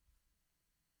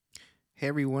Hey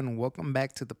everyone, welcome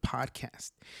back to the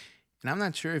podcast. And I'm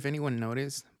not sure if anyone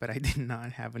noticed, but I did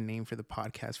not have a name for the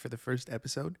podcast for the first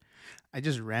episode. I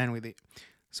just ran with it.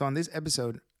 So, on this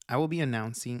episode, I will be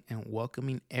announcing and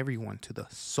welcoming everyone to the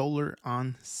Solar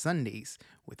on Sundays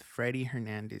with Freddie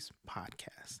Hernandez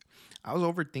podcast. I was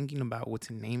overthinking about what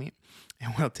to name it,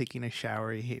 and while taking a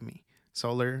shower, it hit me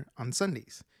Solar on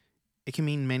Sundays. It can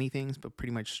mean many things, but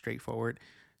pretty much straightforward.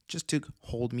 Just to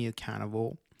hold me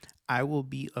accountable, I will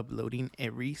be uploading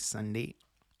every Sunday,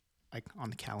 like on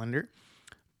the calendar.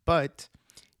 But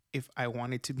if I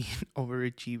wanted to be an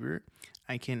overachiever,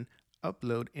 I can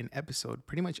upload an episode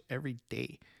pretty much every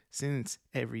day, since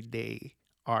every day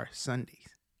are Sundays.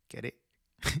 Get it?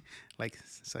 Like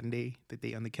Sunday, the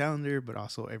day on the calendar, but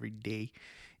also every day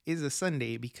is a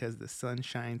Sunday because the sun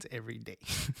shines every day.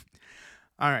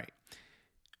 All right.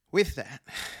 With that,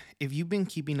 if you've been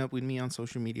keeping up with me on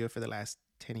social media for the last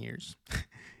 10 years,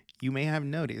 you may have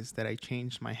noticed that I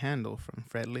changed my handle from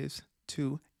Fredlives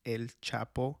to El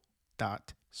Chapo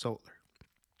Solar.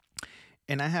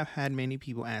 And I have had many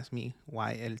people ask me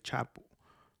why El Chapo.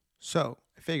 So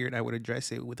I figured I would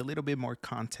address it with a little bit more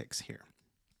context here.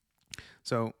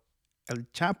 So El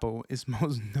Chapo is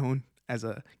most known as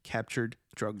a captured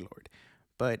drug lord.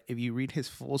 But if you read his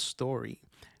full story,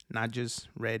 not just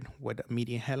read what a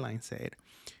media headline said,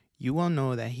 you will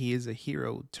know that he is a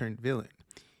hero turned villain.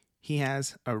 He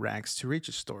has a rags to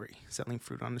riches story, selling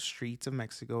fruit on the streets of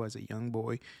Mexico as a young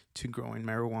boy to growing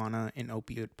marijuana and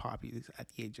opioid poppies at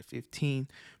the age of 15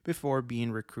 before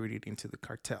being recruited into the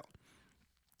cartel.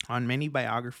 On many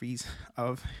biographies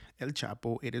of El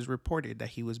Chapo, it is reported that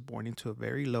he was born into a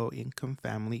very low income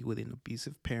family with an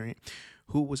abusive parent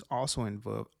who was also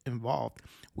involved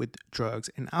with drugs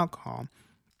and alcohol.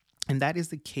 And that is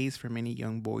the case for many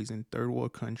young boys in third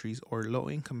world countries or low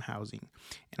income housing.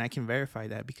 And I can verify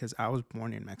that because I was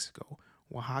born in Mexico,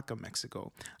 Oaxaca,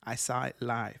 Mexico. I saw it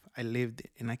live, I lived it,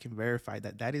 and I can verify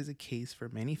that that is the case for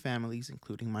many families,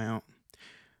 including my own.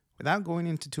 Without going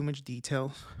into too much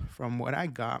detail, from what I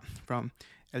got from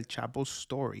El Chapo's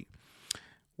story,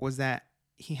 was that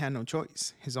he had no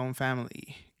choice. His own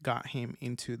family got him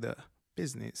into the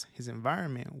business. His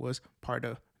environment was part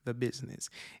of the business.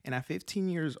 And at 15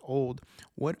 years old,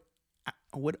 what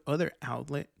other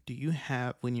outlet do you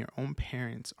have when your own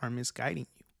parents are misguiding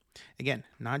you? Again,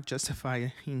 not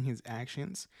justifying his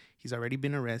actions. He's already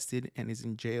been arrested and is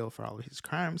in jail for all of his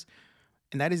crimes.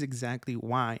 And that is exactly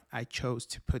why I chose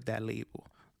to put that label,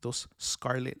 those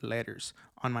scarlet letters,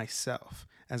 on myself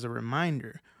as a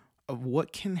reminder of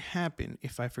what can happen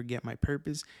if I forget my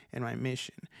purpose and my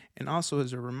mission. And also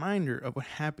as a reminder of what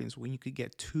happens when you could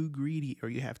get too greedy or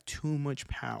you have too much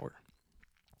power.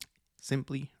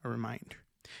 Simply a reminder.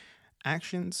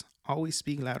 Actions always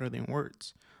speak louder than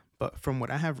words. But from what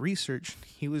I have researched,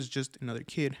 he was just another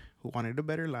kid who wanted a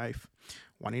better life,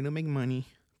 wanting to make money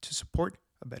to support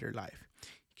a better life.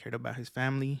 He cared about his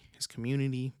family, his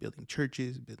community, building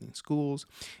churches, building schools,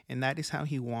 and that is how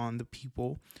he won the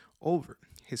people over,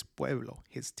 his pueblo,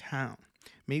 his town.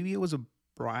 Maybe it was a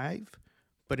bribe,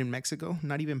 but in Mexico,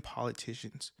 not even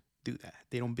politicians do that.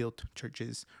 They don't build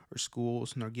churches or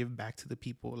schools nor give back to the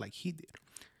people like he did.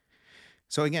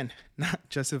 So again, not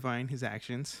justifying his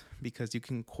actions because you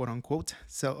can quote unquote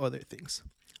sell other things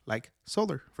like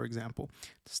solar, for example,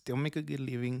 still make a good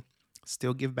living,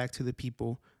 still give back to the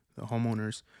people, the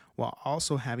homeowners, while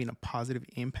also having a positive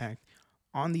impact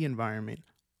on the environment,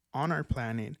 on our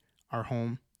planet, our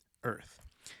home, Earth.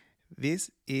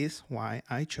 This is why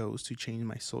I chose to change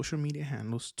my social media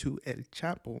handles to El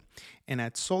Chapo and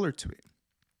add solar to it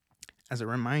as a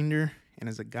reminder and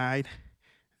as a guide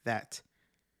that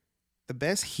the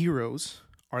best heroes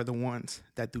are the ones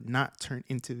that do not turn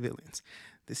into villains.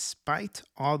 Despite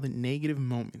all the negative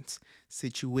moments,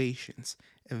 situations,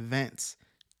 events,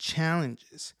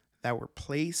 challenges that are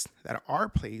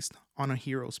placed on a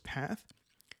hero's path,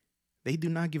 they do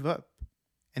not give up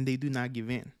and they do not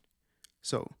give in.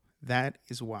 So that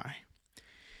is why.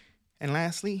 And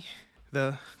lastly,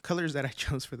 the colors that I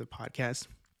chose for the podcast,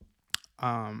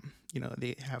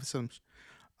 they have some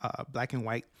black and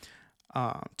white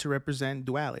to represent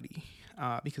duality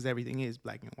because everything is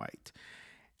black and white.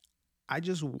 I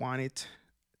just wanted,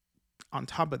 on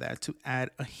top of that, to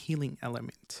add a healing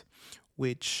element,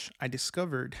 which I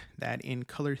discovered that in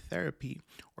color therapy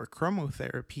or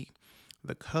chromotherapy,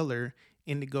 the color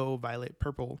indigo, violet,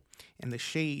 purple, and the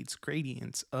shades,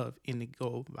 gradients of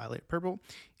indigo, violet, purple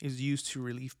is used to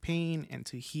relieve pain and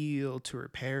to heal, to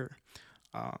repair,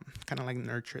 kind of like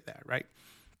nurture that, right?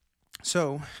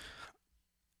 So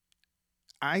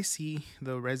I see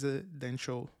the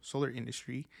residential solar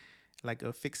industry like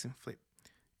a fix and flip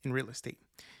in real estate.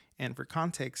 And for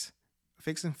context,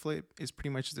 Fix and flip is pretty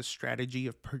much the strategy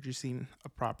of purchasing a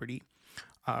property,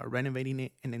 renovating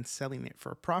it, and then selling it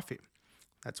for a profit.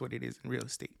 That's what it is in real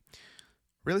estate.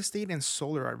 Real estate and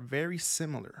solar are very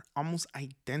similar, almost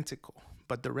identical,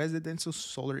 but the residential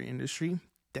solar industry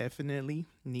definitely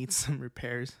needs some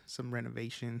repairs, some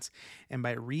renovations, and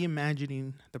by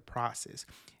reimagining the process,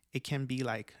 it can be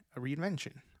like a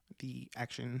reinvention, the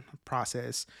action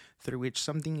process through which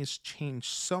something is changed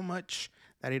so much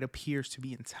that it appears to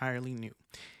be entirely new.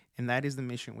 And that is the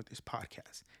mission with this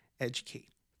podcast: educate,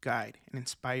 guide, and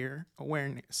inspire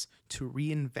awareness to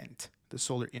reinvent the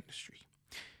solar industry.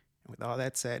 And with all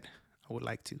that said, I would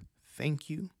like to thank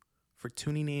you for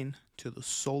tuning in to the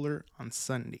Solar on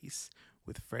Sundays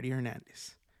with Freddie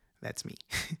Hernandez. That's me.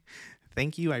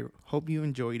 Thank you. I hope you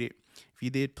enjoyed it. If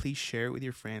you did, please share it with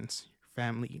your friends, your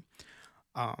family.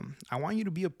 I want you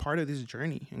to be a part of this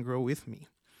journey and grow with me.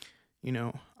 You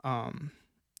know, I'm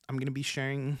going to be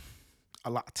sharing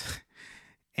a lot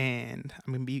and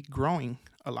I'm going to be growing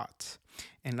a lot.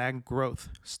 And that growth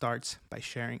starts by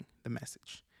sharing the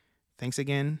message. Thanks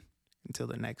again. Until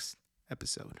the next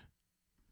episode.